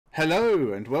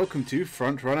Hello and welcome to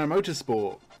Frontrunner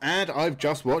Motorsport, and I've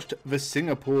just watched the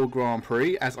Singapore Grand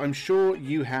Prix, as I'm sure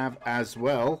you have as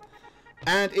well,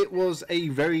 and it was a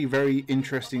very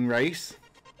interesting race,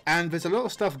 and there's a lot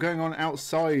of stuff going on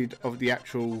outside of the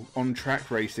actual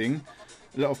on-track racing,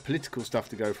 a lot of political stuff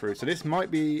to go through, so this might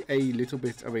be a little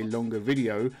bit of a longer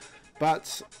video,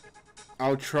 but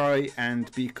I'll try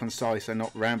and be concise and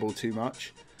not ramble too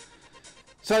much.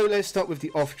 So let's start with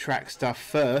the off-track stuff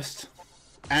first.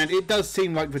 And it does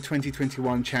seem like the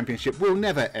 2021 championship will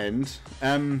never end.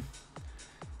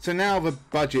 So now the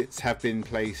budgets have been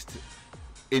placed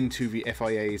into the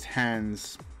FIA's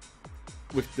hands,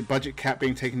 with the budget cap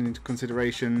being taken into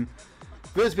consideration.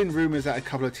 There's been rumours that a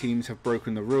couple of teams have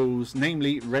broken the rules,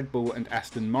 namely Red Bull and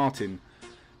Aston Martin.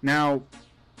 Now,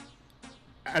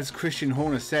 as Christian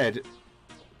Horner said,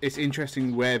 it's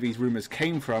interesting where these rumours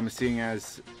came from, seeing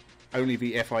as only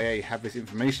the FIA have this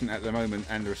information at the moment,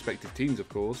 and the respective teams, of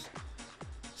course.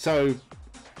 So,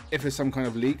 if there's some kind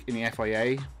of leak in the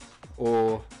FIA,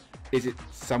 or is it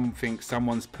something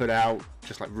someone's put out,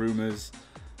 just like rumours,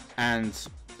 and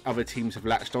other teams have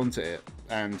latched onto it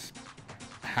and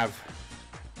have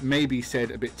maybe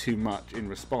said a bit too much in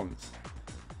response?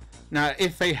 Now,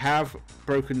 if they have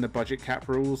broken the budget cap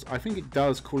rules, I think it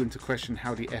does call into question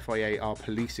how the FIA are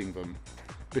policing them,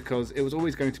 because it was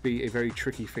always going to be a very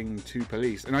tricky thing to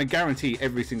police, and I guarantee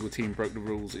every single team broke the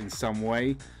rules in some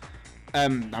way.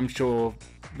 I'm sure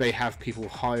they have people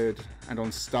hired and on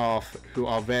staff who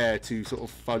are there to sort of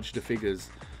fudge the figures.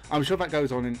 I'm sure that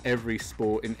goes on in every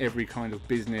sport, in every kind of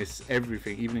business,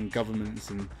 everything, even in governments,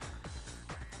 and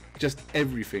just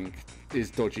everything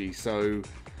is dodgy. So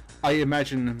I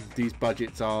imagine these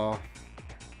budgets are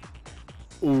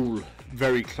all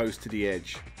very close to the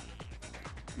edge.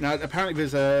 Now, apparently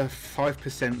there's a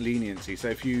 5% leniency, so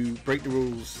if you break the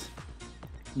rules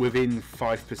within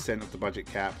 5% of the budget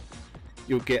cap,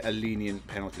 you'll get a lenient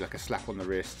penalty, like a slap on the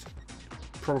wrist,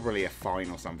 probably a fine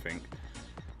or something.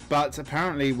 But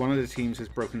apparently one of the teams has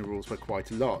broken the rules by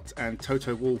quite a lot, and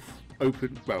Toto Wolff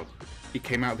he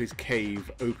came out of his cave,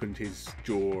 opened his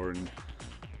jaw and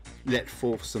let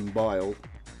forth some bile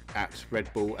at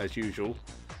Red Bull as usual,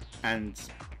 and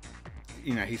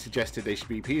he suggested they should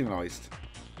be penalised.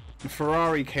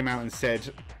 Ferrari came out and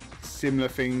said similar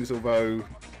things, although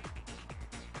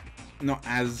not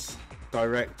as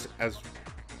direct as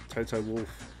Toto Wolff,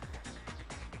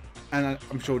 and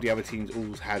I'm sure the other teams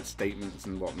all had statements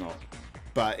and whatnot,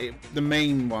 but the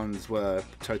main ones were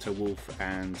Toto Wolff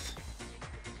and,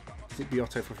 is it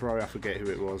Biotto for Ferrari? I forget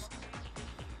who it was.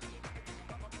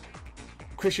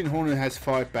 Christian Horner has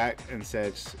fired back and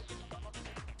said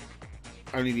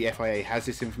only the FIA has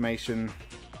this information,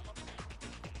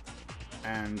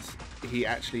 and he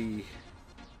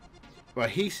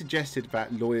suggested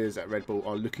that lawyers at Red Bull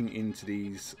are looking into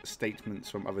these statements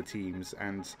from other teams,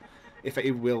 and if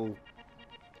they will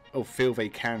or feel they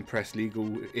can press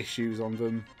legal issues on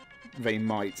them, they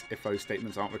might, if those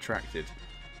statements aren't retracted.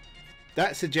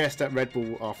 That suggests that Red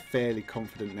Bull are fairly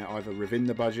confident they're either within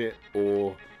the budget,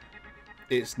 or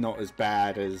it's not as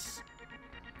bad as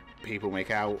people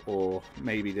make out, or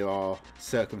maybe there are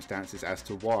circumstances as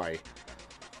to why.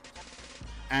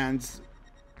 And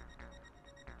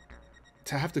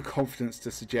to have the confidence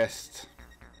to suggest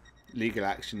legal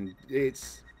action,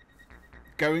 it's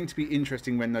going to be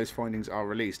interesting when those findings are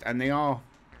released, and they are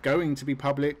going to be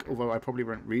public, although I probably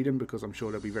won't read them because I'm sure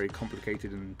they'll be very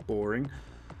complicated and boring.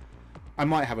 I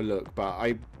might have a look, but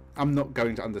I'm not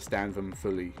going to understand them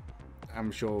fully.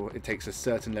 I'm sure it takes a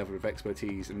certain level of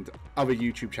expertise, and other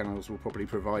YouTube channels will probably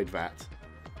provide that.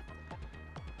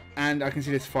 And I can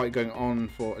see this fight going on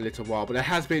for a little while, but there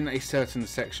has been a certain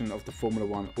section of the Formula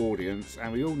 1 audience,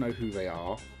 and we all know who they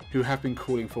are, who have been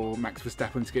calling for Max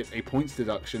Verstappen to get a points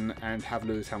deduction and have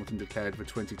Lewis Hamilton declared the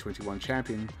 2021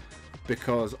 champion,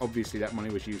 because obviously that money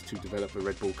was used to develop the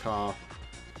Red Bull car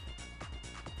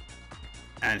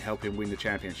and help him win the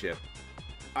championship.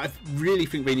 I really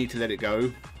think they need to let it go.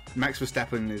 Max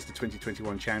Verstappen is the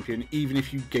 2021 champion. Even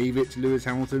if you gave it to Lewis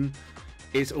Hamilton,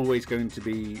 it's always going to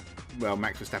be, well,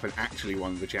 Max Verstappen actually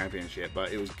won the championship,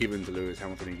 but it was given to Lewis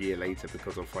Hamilton a year later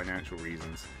because of financial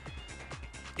reasons.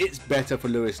 It's better for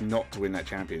Lewis not to win that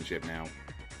championship now.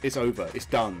 It's over, it's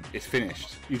done, it's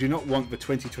finished. You do not want the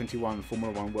 2021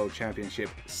 Formula 1 World Championship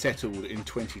settled in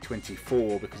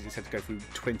 2024 because it's had to go through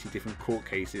 20 different court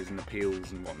cases and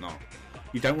appeals and whatnot.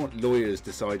 You don't want lawyers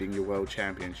deciding your world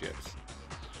championships.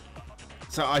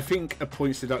 So I think a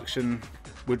points deduction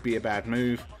would be a bad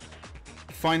move.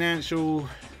 Financial,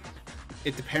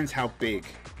 it depends how big.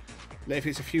 If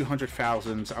it's a few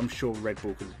 $100,000, I'm sure Red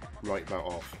Bull could write that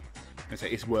off and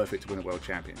say it's worth it to win a world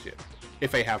championship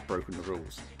if they have broken the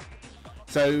rules.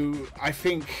 So I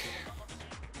think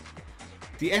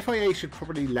the FIA should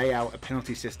probably lay out a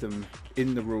penalty system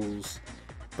in the rules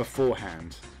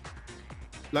beforehand.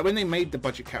 Like when they made the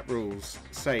budget cap rules,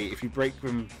 say if you break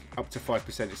them up to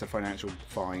 5%, it's a financial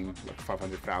fine, like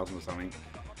 500,000 or something.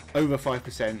 Over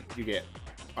 5%, you get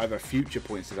either a future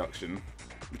points deduction,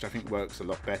 which I think works a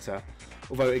lot better.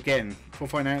 Although again, for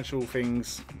financial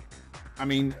things, I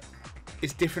mean,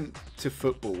 it's different to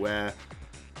football where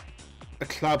a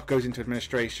club goes into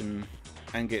administration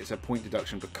and gets a point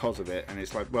deduction because of it, and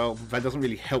it's like, well, that doesn't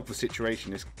really help the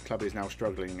situation. This club is now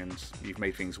struggling and you've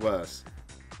made things worse.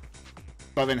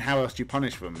 But then how else do you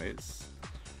punish them? It's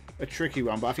a tricky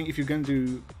one, but I think if you're going to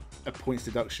do a points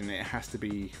deduction, it has to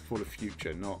be for the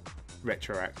future, not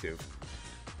retroactive.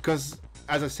 Because,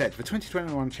 as I said, the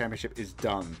 2021 championship is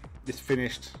done. It's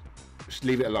finished. Just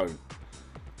leave it alone.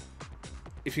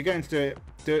 If you're going to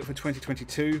do it for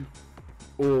 2022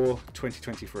 or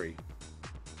 2023.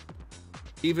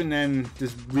 Even then,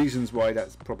 there's reasons why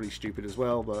that's probably stupid as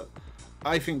well, but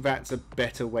I think that's a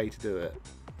better way to do it.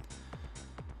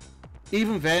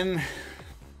 Even then,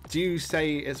 do you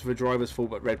say it's the driver's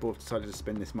fault that Red Bull have decided to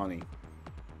spend this money?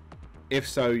 If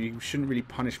so, you shouldn't really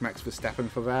punish Max Verstappen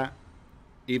for that,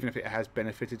 even if it has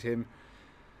benefited him.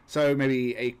 So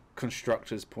maybe a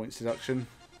constructor's points deduction.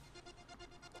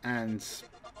 And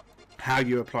how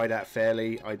you apply that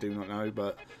fairly, I do not know,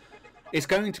 but it's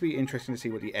going to be interesting to see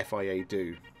what the FIA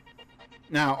do.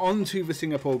 Now, on to the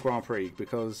Singapore Grand Prix,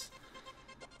 because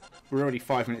we're already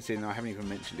 5 minutes in and I haven't even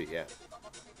mentioned it yet.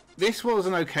 This was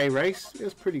an okay race. It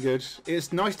was pretty good.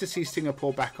 It's nice to see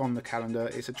Singapore back on the calendar.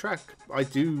 It's a track I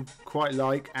do quite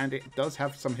like, and it does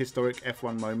have some historic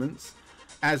F1 moments,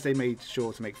 as they made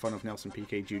sure to make fun of Nelson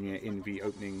Piquet Jr. in the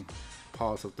opening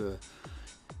part of the,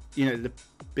 you know, the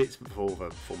bits before the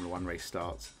Formula 1 race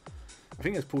starts. I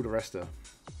think it's Paul di Resta.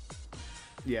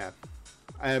 Yeah.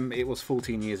 It was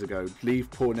 14 years ago.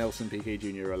 Leave poor Nelson Piquet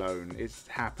Jr. alone. It's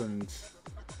happened.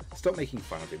 Stop making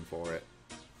fun of him for it.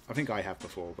 I think I have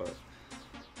before, but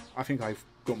I think I've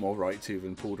got more right to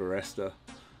than Paul di Resta.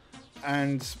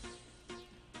 And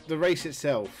the race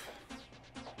itself,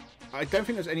 I don't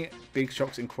think there's any big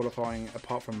shocks in qualifying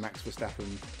apart from Max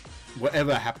Verstappen.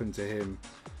 Whatever happened to him,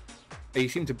 he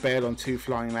seemed to bail on 2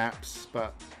 flying laps,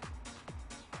 but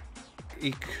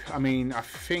I mean, I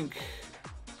think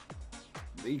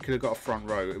he could have got a front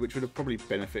row, which would have probably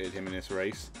benefited him in this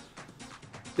race.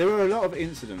 There were a lot of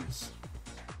incidents,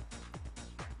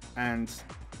 and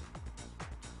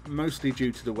mostly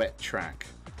due to the wet track,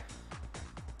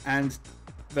 and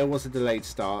there was a delayed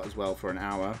start as well for an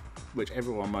hour, which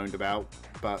everyone moaned about,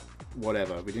 but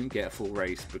whatever, we didn't get a full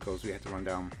race because we had to run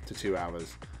down to 2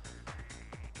 hours.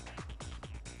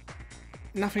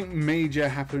 Nothing major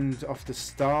happened off the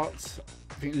start.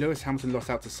 I think Lewis Hamilton lost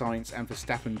out to Sainz and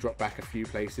Verstappen dropped back a few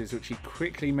places, which he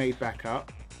quickly made back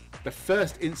up. The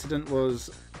first incident was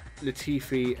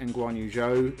Latifi and Guan Yu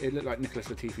Zhou. It looked like Nicholas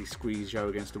Latifi squeezed Zhou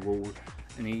against the wall,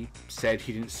 and he said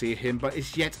he didn't see him, but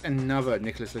it's yet another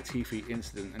Nicholas Latifi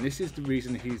incident, and this is the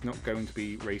reason he's not going to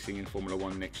be racing in Formula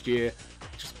 1 next year,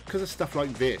 just because of stuff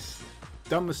like this.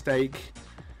 Dumb mistake,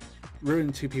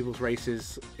 ruined 2 people's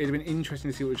races. It'd have been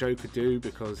interesting to see what Zhou could do,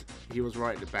 because he was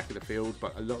right at the back of the field,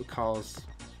 but a lot of cars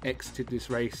exited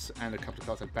this race, and a couple of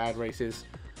cars had bad races.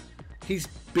 He's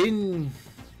been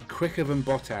quicker than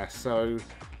Bottas, so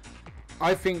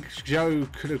I think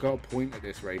Zhou could have got a point at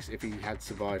this race if he had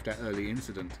survived that early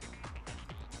incident.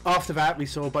 After that, we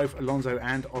saw both Alonso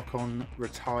and Ocon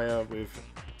retire with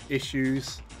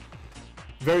issues.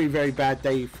 Very, very bad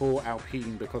day for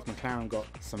Alpine because McLaren got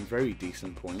some very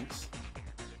decent points.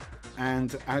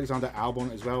 And Alexander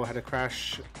Albon as well had a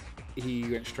crash. He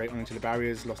went straight on into the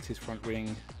barriers, lost his front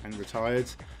wing and retired.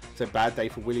 It's a bad day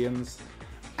for Williams.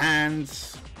 And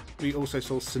we also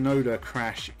saw Tsunoda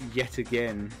crash yet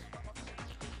again.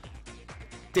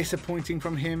 Disappointing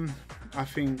from him. I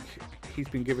think he's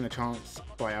been given a chance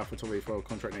by AlphaTauri for a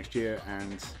contract next year,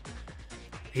 and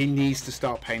he needs to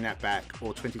start paying that back,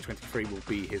 or 2023 will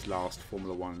be his last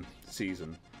Formula 1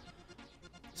 season.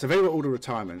 So they were all the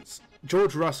retirements.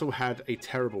 George Russell had a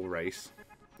terrible race.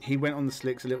 He went on the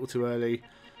slicks a little too early,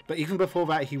 but even before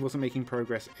that he wasn't making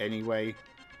progress anyway.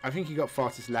 I think he got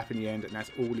fastest lap in the end, and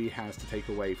that's all he has to take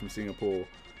away from Singapore.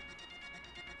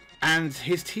 And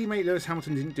his teammate Lewis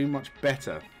Hamilton didn't do much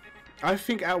better. I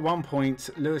think at one point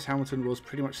Lewis Hamilton was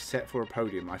pretty much set for a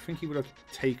podium. I think he would have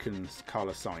taken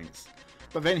Carlos Sainz.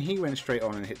 But then he went straight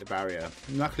on and hit the barrier.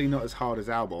 Luckily not as hard as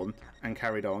Albon, and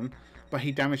carried on. But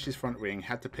he damaged his front wing,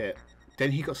 had to pit.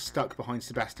 Then he got stuck behind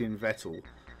Sebastian Vettel.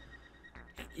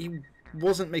 He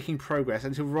wasn't making progress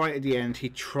until right at the end he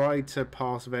tried to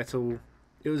pass Vettel.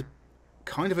 It was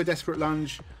kind of a desperate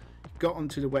lunge, got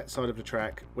onto the wet side of the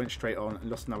track, went straight on and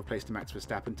lost another place to Max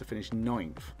Verstappen to finish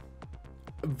 9th.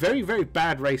 A very, very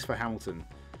bad race for Hamilton.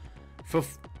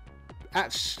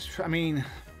 I mean,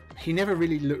 he never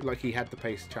really looked like he had the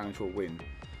pace challenge for a win,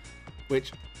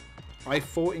 which I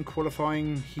thought in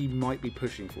qualifying he might be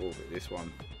pushing for this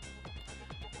one.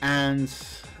 And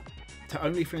to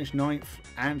only finish 9th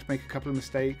and make a couple of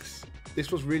mistakes,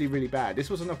 this was really, really bad. This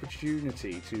was an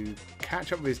opportunity to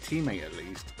catch up with his teammate at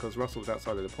least, because Russell was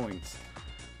outside of the points.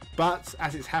 But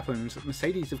as it's happened,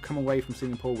 Mercedes have come away from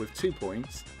Singapore with 2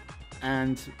 points,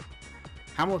 and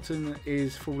Hamilton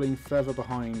is falling further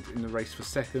behind in the race for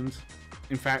second.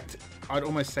 In fact, I'd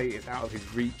almost say it's out of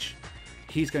his reach.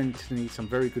 He's going to need some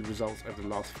very good results over the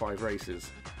last 5 races.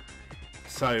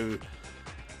 So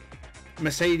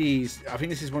Mercedes, I think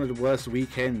this is one of the worst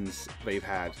weekends they've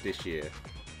had this year.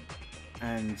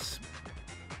 And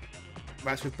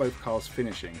that's with both cars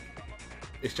finishing.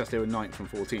 It's just they were 9th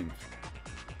and 14th.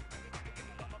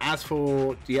 As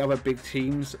for the other big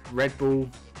teams, Red Bull,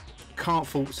 can't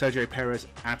fault Sergio Perez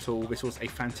at all. This was a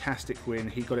fantastic win.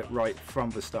 He got it right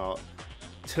from the start.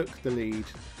 Took the lead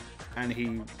and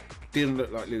he didn't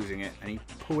look like losing it. And he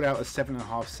pulled out a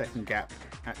 7.5 second gap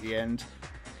at the end.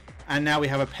 And now we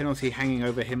have a penalty hanging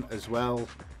over him as well.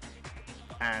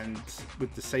 And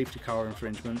with the safety car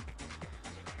infringement,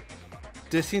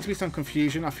 there seems to be some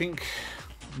confusion. I think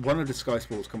one of the Sky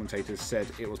Sports commentators said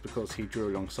it was because he drew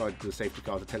alongside the safety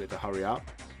car to tell it to hurry up.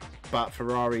 But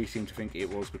Ferrari seemed to think it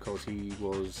was because he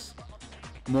was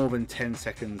more than 10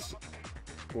 seconds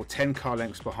or 10 car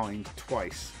lengths behind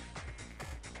twice.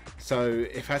 So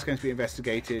if that's going to be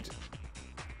investigated,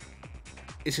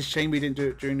 it's a shame we didn't do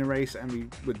it during the race and we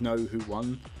would know who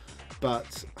won.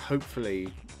 But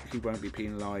hopefully he won't be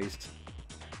penalised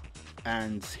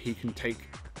and he can take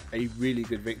a really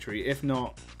good victory. If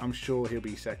not, I'm sure he'll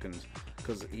be second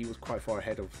because he was quite far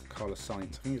ahead of Carlos Sainz. I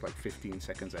think he was like 15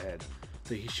 seconds ahead.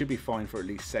 So he should be fine for at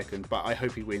least second, but I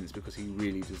hope he wins because he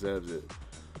really deserves it.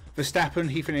 Verstappen,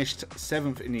 he finished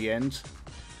 7th in the end.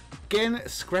 Again,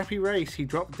 scrappy race. He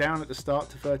dropped down at the start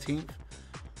to 13th.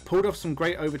 Pulled off some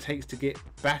great overtakes to get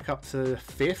back up to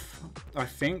 5th, I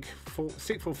think.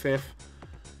 6th or 5th.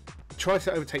 Tried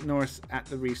to overtake Norris at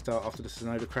the restart after the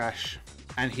Tsunoda crash,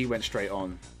 and he went straight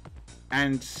on.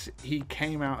 And he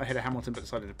came out ahead of Hamilton but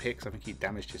decided to pit. I think he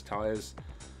damaged his tyres.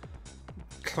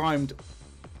 Climbed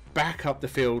back up the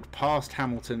field, past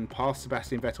Hamilton, past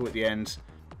Sebastian Vettel at the end.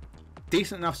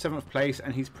 Decent enough 7th place,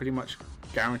 and he's pretty much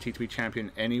guaranteed to be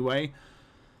champion anyway.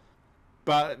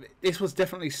 But this was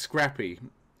definitely scrappy.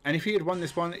 And if he had won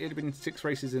this one, it would have been 6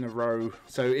 races in a row.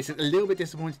 So it's a little bit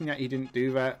disappointing that he didn't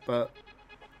do that, but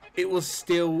it was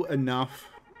still enough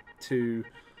to...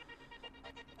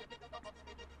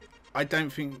 I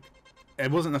don't think... It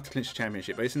wasn't enough to clinch the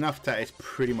championship, but it's enough that it's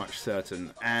pretty much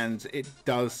certain. And it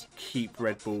does keep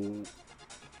Red Bull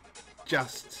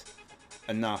just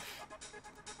enough.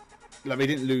 Like, they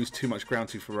didn't lose too much ground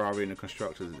to Ferrari and the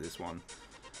constructors at this one.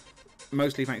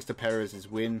 Mostly thanks to Perez's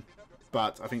win.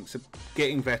 But I think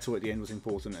getting Vettel at the end was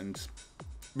important, and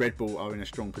Red Bull are in a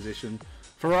strong position.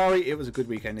 Ferrari, it was a good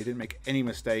weekend. They didn't make any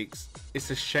mistakes. It's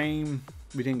a shame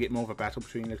we didn't get more of a battle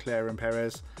between Leclerc and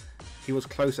Perez. He was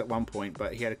close at one point,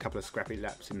 but he had a couple of scrappy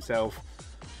laps himself.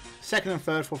 Second and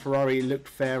third for Ferrari looked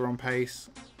fair on pace.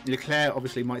 Leclerc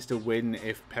obviously might still win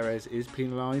if Perez is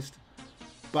penalised,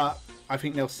 but I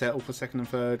think they'll settle for second and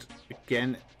third.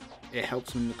 Again, it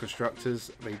helps them in the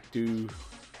constructors. They do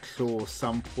claw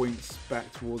some points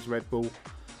back towards Red Bull.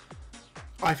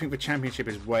 I think the championship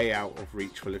is way out of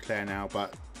reach for Leclerc now,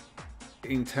 but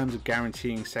in terms of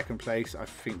guaranteeing second place, I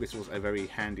think this was a very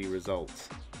handy result.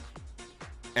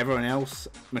 Everyone else,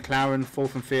 McLaren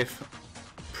 4th and 5th,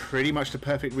 pretty much the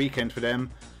perfect weekend for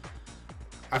them.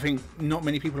 I think not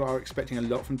many people are expecting a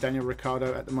lot from Daniel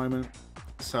Ricciardo at the moment,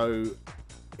 so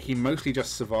he mostly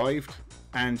just survived,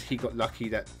 and he got lucky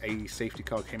that a safety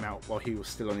car came out while he was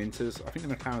still on Inters. I think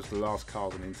the McLaren was the last car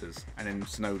on Inters, and then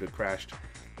Tsunoda crashed.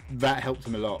 That helped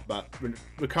him a lot, but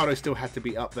Ricciardo still had to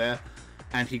be up there,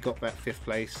 and he got that 5th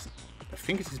place. I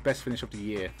think it's his best finish of the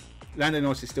year. Lando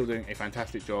Norris is still doing a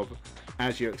fantastic job,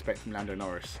 as you expect from Lando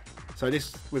Norris. So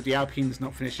this, with the Alpines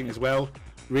not finishing as well,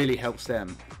 really helps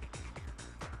them.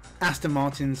 Aston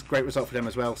Martin's, great result for them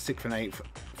as well, 6th and 8th.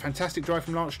 Fantastic drive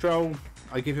from Lance Stroll.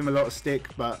 I give him a lot of stick,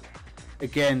 but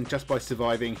again, just by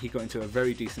surviving, he got into a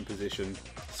very decent position,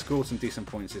 scored some decent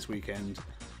points this weekend.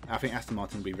 I think Aston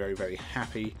Martin will be very, very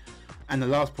happy. And the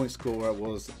last point scorer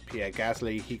was Pierre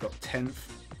Gasly. He got 10th.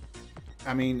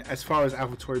 I mean, as far as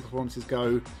AlphaTauri performances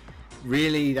go,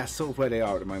 really, that's sort of where they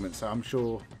are at the moment, so I'm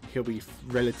sure he'll be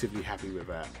relatively happy with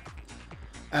that.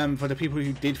 For the people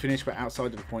who did finish but outside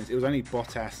of the points, it was only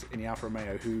Bottas in the Alfa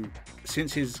Romeo who,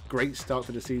 since his great start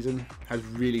to the season, has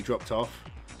really dropped off.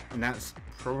 And that's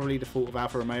probably the fault of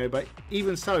Alfa Romeo. But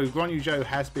even so, Guan Yu Zhou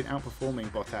has been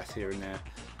outperforming Bottas here and there.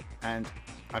 And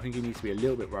I think he needs to be a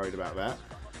little bit worried about that.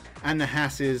 And the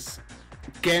Hasses,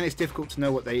 again, it's difficult to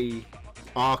know what they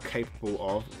are capable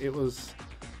of. It was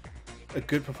a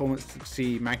good performance to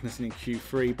see Magnussen in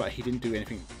Q3, but he didn't do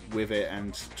anything with it,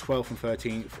 and 12th and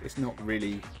 13th, it's not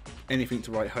really anything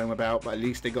to write home about, but at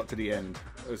least they got to the end,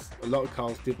 as a lot of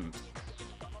cars didn't.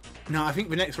 Now, I think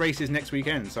the next race is next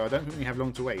weekend, so I don't think we have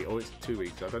long to wait, or it's 2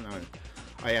 weeks, I don't know.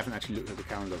 I haven't actually looked at the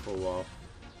calendar for a while.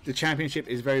 The championship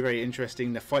is very, very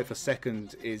interesting. The fight for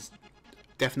second is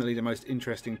definitely the most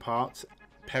interesting part.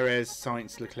 Perez,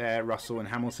 Sainz, Leclerc, Russell and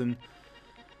Hamilton.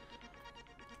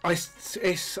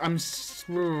 I'm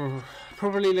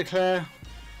probably Leclerc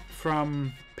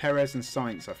from Perez and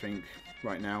Sainz, I think,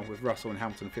 right now, with Russell and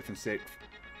Hamilton 5th and 6th.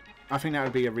 I think that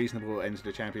would be a reasonable end to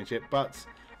the championship, but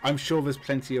I'm sure there's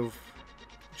plenty of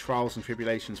trials and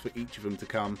tribulations for each of them to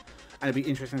come, and it'd be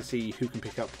interesting to see who can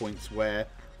pick up points where.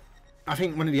 I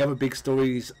think one of the other big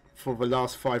stories for the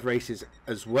last 5 races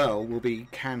as well will be,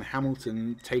 can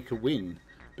Hamilton take a win?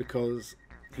 Because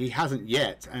he hasn't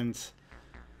yet, and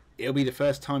it'll be the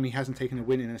first time he hasn't taken a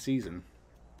win in a season.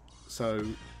 So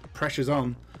pressure's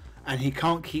on, and he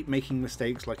can't keep making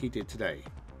mistakes like he did today.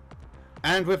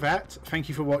 And with that, thank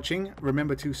you for watching.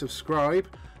 Remember to subscribe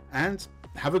and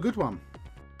have a good one.